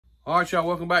All right, y'all,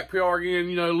 welcome back, PR again.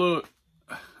 You know, look,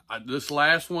 this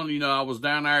last one, you know, I was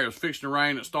down there. It was fixing to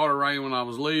rain. It started raining when I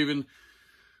was leaving.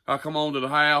 I come on to the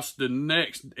house.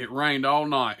 It rained all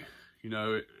night. You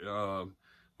know,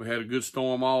 we had a good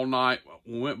storm all night.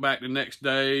 We went back the next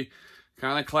day,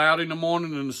 kind of cloudy in the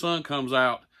morning, and the sun comes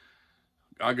out.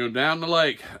 I go down the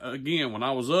lake. Again, when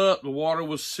I was up, the water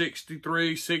was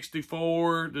 63,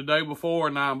 64 the day before,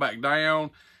 and now I'm back down.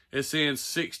 It's in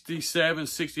 67,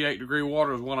 68 degree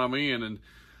water is what I'm in. And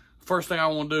first thing I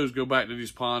want to do is go back to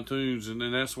these pontoons, and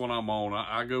then that's what I'm on.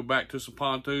 I go back to some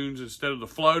pontoons instead of the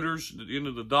floaters at the end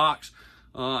of the docks.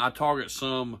 I target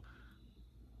some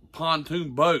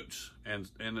pontoon boats, and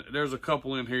there's a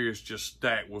couple in here that's just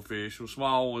stacked with fish, some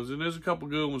small ones, and there's a couple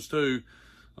good ones too,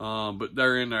 but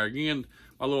they're in there. Again,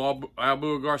 my little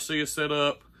Albu Garcia set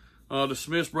up. The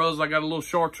Smith brothers, I got a little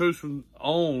chartreuse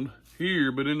on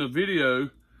here, but in the video,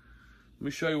 let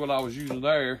me show you what I was using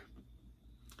there.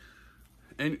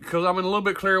 And because I'm in a little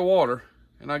bit clear water,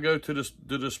 and I go to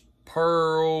this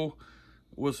pearl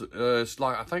with it's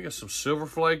like, I think it's some silver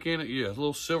flake in it. Yeah, a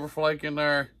little silver flake in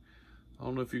there. I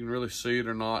don't know if you can really see it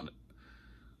or not.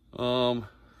 I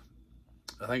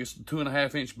think it's a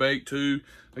 2.5 inch bait too.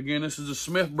 Again, this is the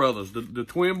Smith brothers, the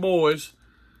twin boys,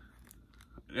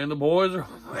 and the boys are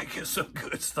making some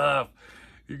good stuff.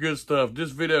 Good stuff.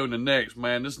 This video and the next,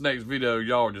 man, this next video,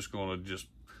 y'all are just gonna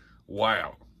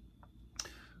wow.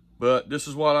 But this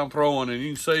is what I'm throwing, and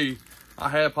you can see I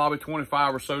had probably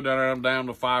 25 or so down there. I'm down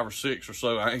to 5 or 6 or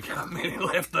so. I ain't got many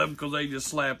left of them because they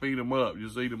just eat them up.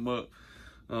 Just eat them up.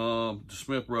 The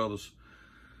Smith brothers.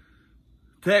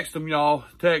 Text them, y'all.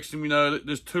 Text them. You know,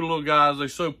 there's two little guys. They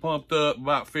so pumped up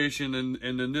about fishing, and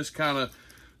then this kind of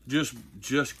just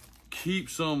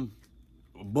keeps them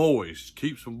boys,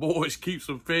 keeps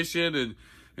them fishing, and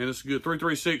it's good.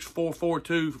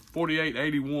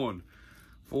 336-442-4881.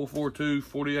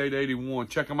 442-4881.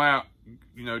 Check them out.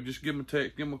 You know, just give them a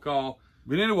text, give them a call.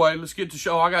 But anyway, let's get to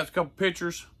show. I got a couple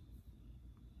pictures.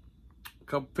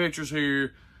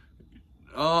 Here.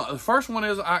 The first one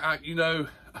is you know,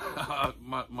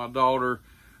 my daughter,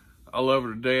 I love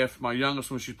her to death. My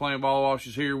youngest, when she's playing volleyball,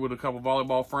 she's here with a couple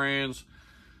volleyball friends.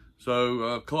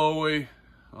 So Chloe,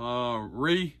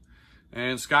 Ree,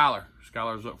 and Skylar.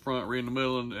 Skylar's up front, Ree in the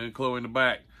middle, and Chloe in the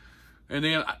back. And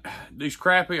then these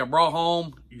crappie I brought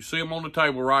home. You see them on the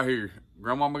table right here.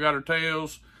 Grandmama got her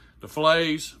tails, the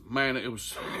fillets. Man, it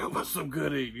was some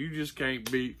good eating. You just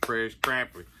can't beat fresh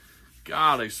crappie.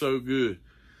 God, they so good.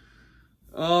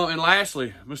 And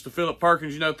lastly, Mr. Philip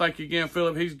Perkins. You know, thank you again,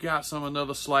 Philip. He's got some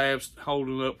another slabs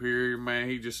holding up here, man.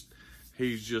 He's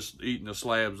just eating the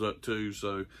slabs up too.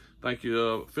 So thank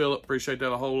you, Philip. Appreciate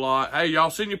that a whole lot. Hey, y'all,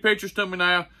 send your pictures to me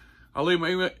now. I'll leave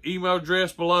my email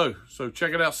address below. So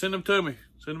check it out. Send them to me.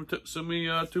 Send me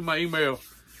to my email.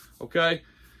 Okay.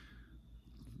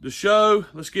 The show.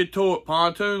 Let's get to it.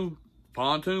 Pontoon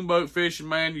boat fishing,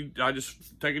 man. I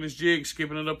just taking this jig,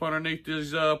 skipping it up underneath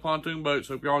these pontoon boats.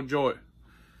 Hope y'all enjoy it.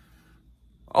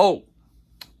 Oh,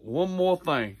 one more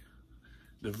thing.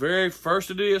 The very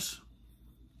first of this,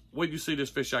 where'd you see this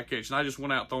fish I catch? And I just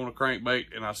went out throwing a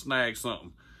crankbait and I snagged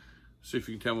something. See if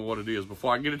you can tell me what it is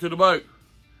before I get it to the boat.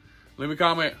 Leave me a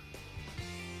comment.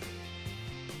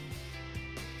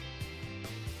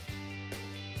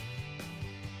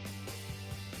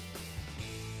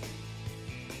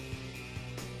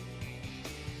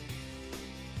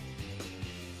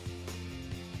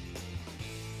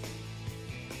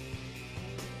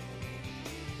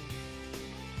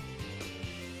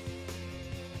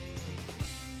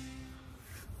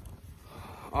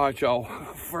 All right, y'all.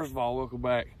 First of all, welcome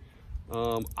back.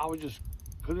 I was just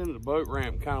put into the boat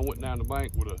ramp, kind of went down the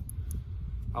bank with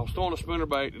I was throwing a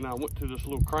spinnerbait, and I went to this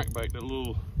little crankbait, that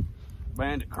little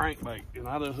bandit crankbait, and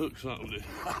I done hooked something that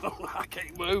I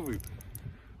can't move him.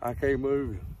 I think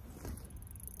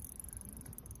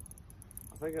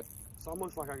it's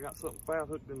almost like I got something foul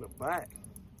hooked in the back.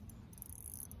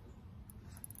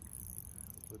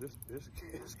 But this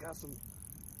got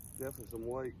definitely some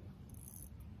weight.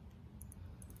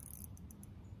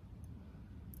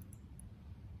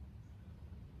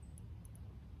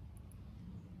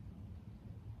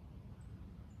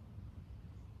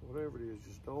 Whatever it is,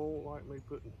 just don't like me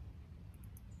putting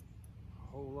a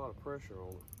whole lot of pressure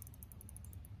on it.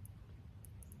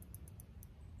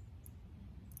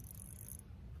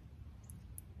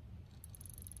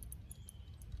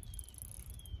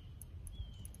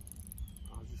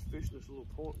 I was just fishing this little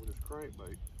point with this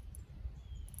crankbait.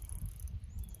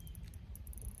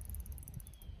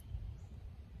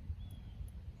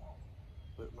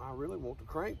 But I really want the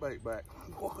crankbait back.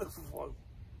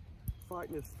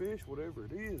 Fighting this fish, whatever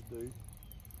it is, dude.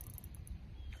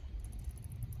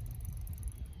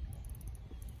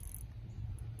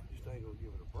 ain't gonna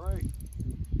give it a break.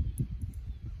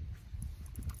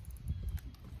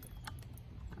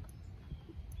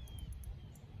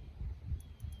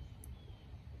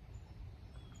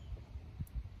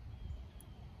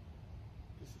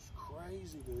 This is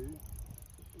crazy, dude.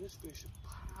 This fish is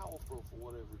powerful for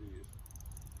whatever it is.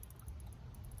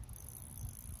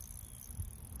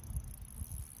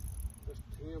 That's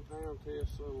 10-pound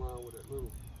test sunline with that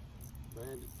little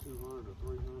Bandit 200 or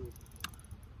 300.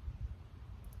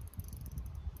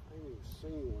 I ain't even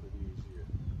seen what it is yet.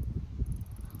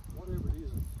 Whatever it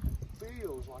is, it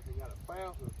feels like I got a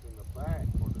foul hook in the back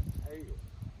or the tail.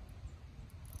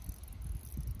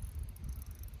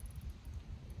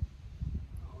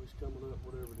 Oh, he's coming up,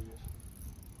 whatever it is.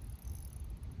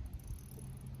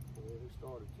 Well, he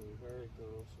started to. There he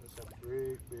comes. That's a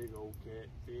big, big old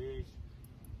catfish.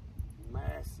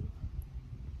 Massive.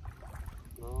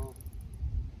 No,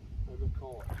 maybe a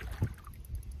carp.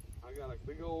 I got a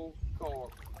big old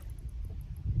carp.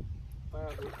 Foul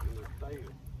hook in the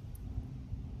tail.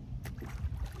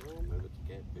 No, maybe it's a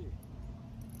catfish.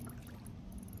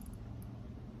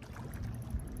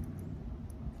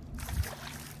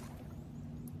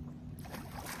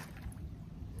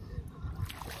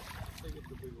 I think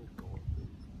it's a big old carp.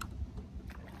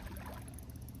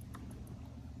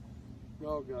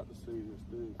 Y'all got to see this,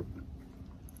 dude.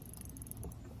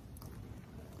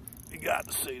 You got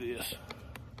to see this.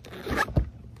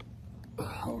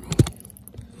 Hold on.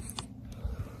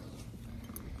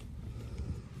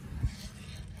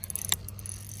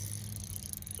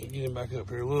 Get him back up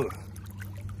here, look.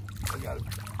 I got it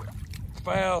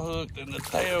foul hooked in the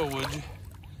tail, would you?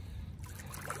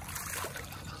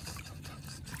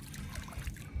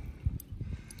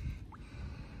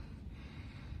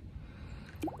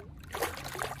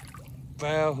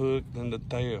 Foul hooked in the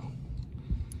tail.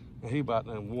 And he about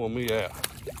to wore me out.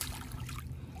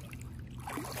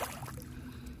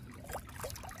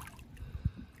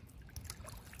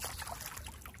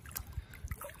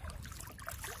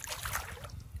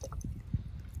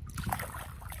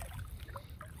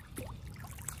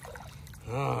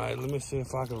 All right, let me see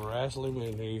if I can wrestle him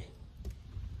in here.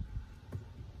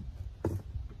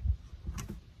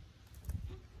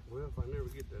 Well, if I never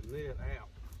get the net out.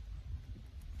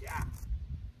 Yeah.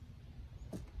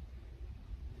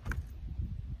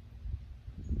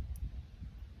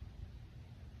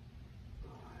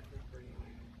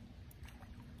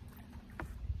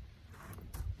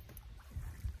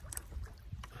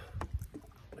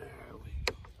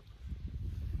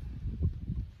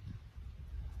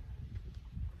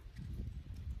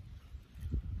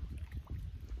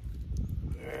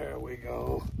 There we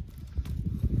go.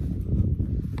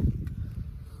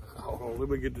 Hold on, let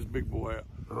me get this big boy out.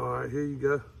 All right, here you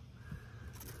go.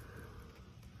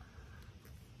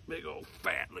 Big old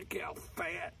fat, look how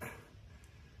fat.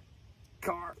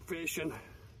 Carp fishing.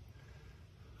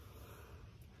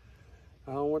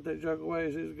 I don't know what that joker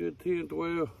weighs. It's a good 10,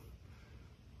 12.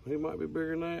 He might be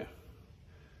bigger than that.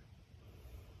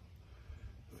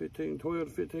 15, 12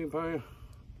 to 15 pounds.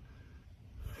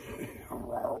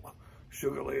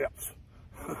 Sugar lips.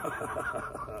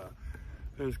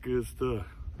 That's good stuff.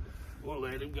 We'll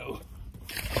let him go.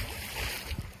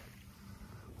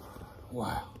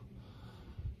 Wow.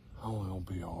 I want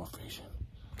to be all fishing.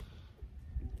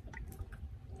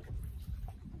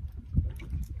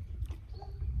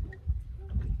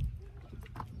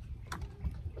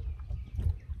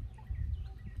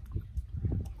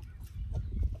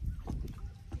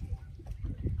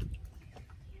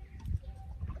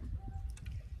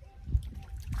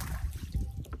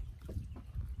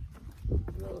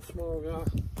 Another small guy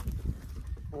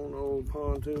on an old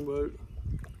pontoon boat.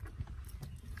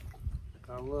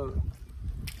 I love it.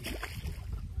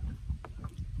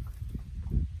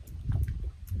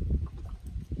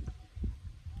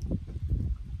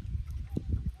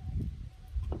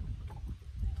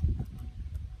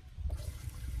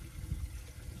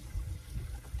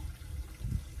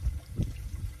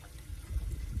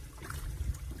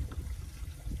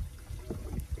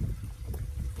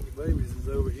 The babies is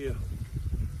over here.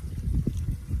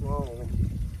 Small one.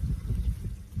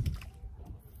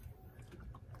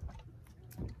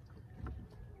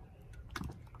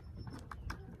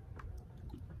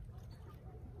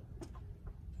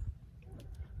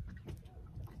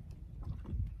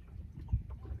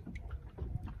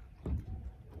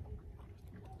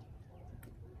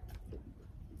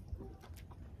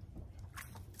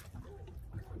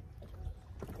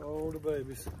 All the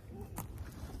babies.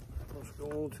 Let's go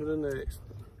on to the next.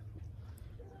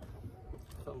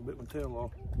 Something bit my tail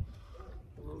off.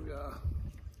 Little guy.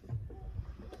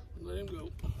 Let him go.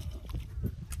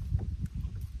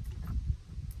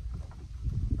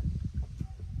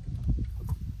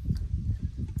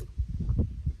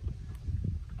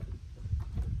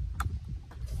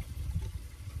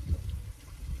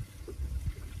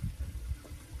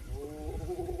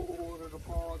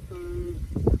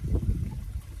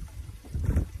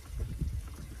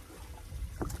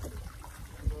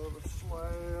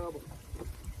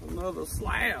 another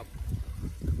slab.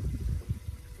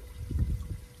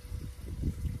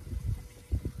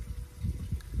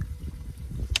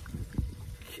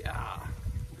 Yeah.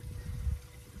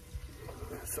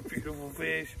 That's a beautiful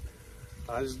fish.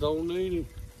 I just don't need him.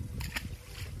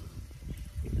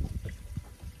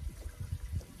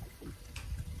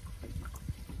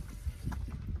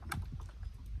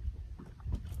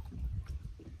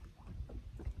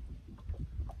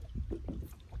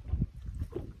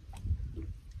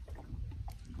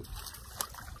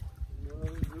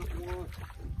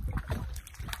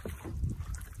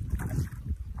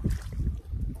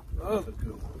 Another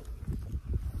good one.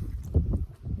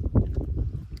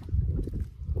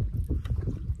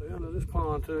 Down to this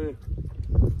pontoon.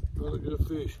 Another good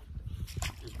fish.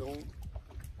 Just don't.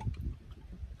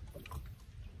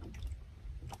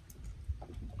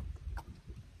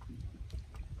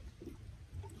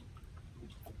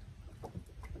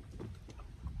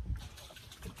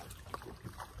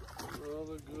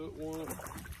 Another good one.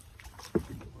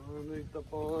 Underneath the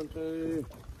pontoon.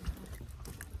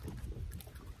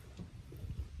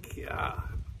 Yeah.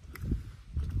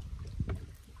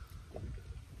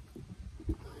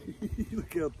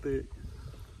 Look out there.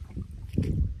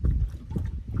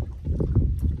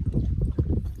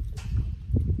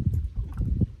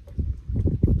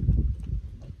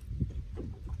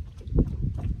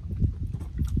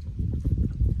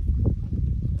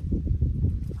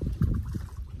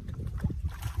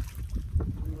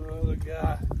 Another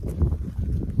guy.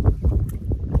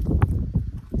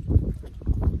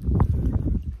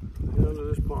 Under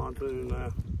this pontoon now.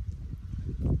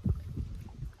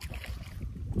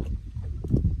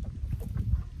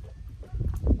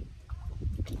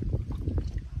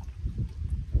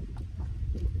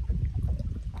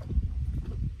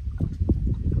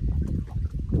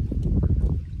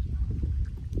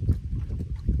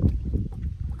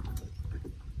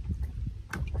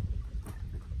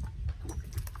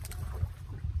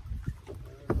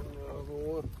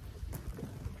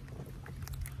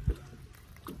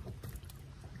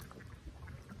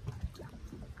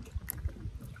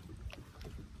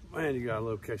 Man, you gotta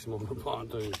love catching them on the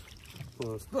pontoon.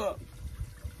 Fun stuff.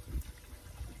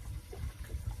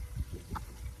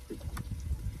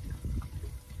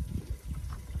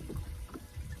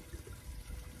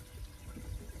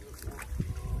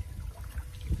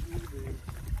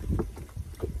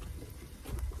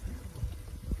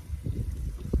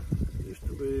 Just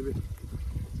a baby.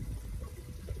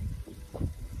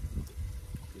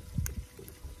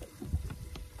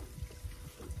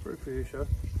 Pretty fish, huh?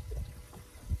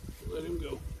 Let him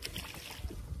go.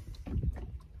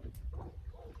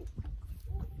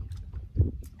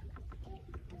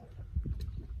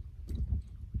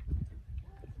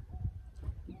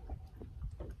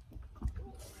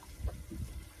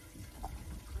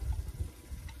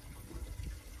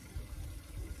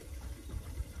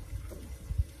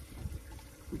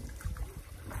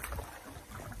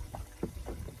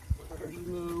 There's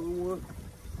another one.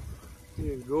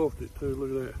 He engulfed it too, look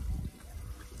at that.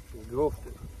 Engulfed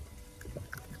it.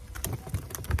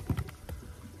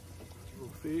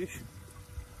 Fish.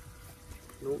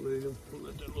 Don't need him. We'll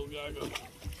let that little guy go.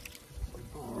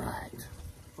 All right.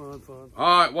 Fun.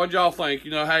 All right, what y'all think?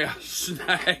 You know, hey, I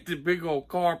snagged the big old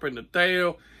carp in the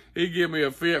tail. He gave me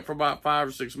a fit for about 5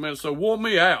 or 6 minutes, so wore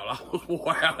me out. I was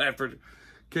wore out after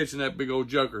catching that big old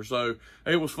joker. So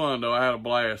it was fun though. I had a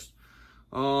blast.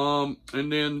 And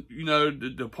then, you know,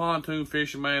 the pontoon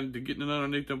fishing, man, getting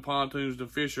underneath them pontoons, the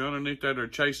fish are underneath there, they're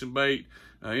chasing bait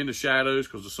in the shadows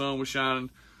because the sun was shining.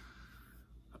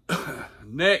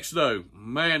 Next though,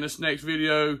 man, this next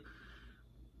video,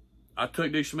 I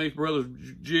took these Smith Brothers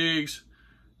jigs.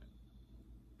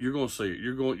 You're gonna see it.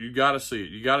 You gotta see it.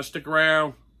 You gotta stick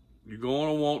around. You're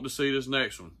gonna want to see this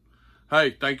next one.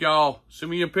 Hey, thank y'all.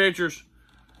 Send me your pictures.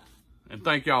 And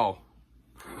thank y'all.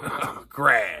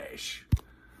 Crash.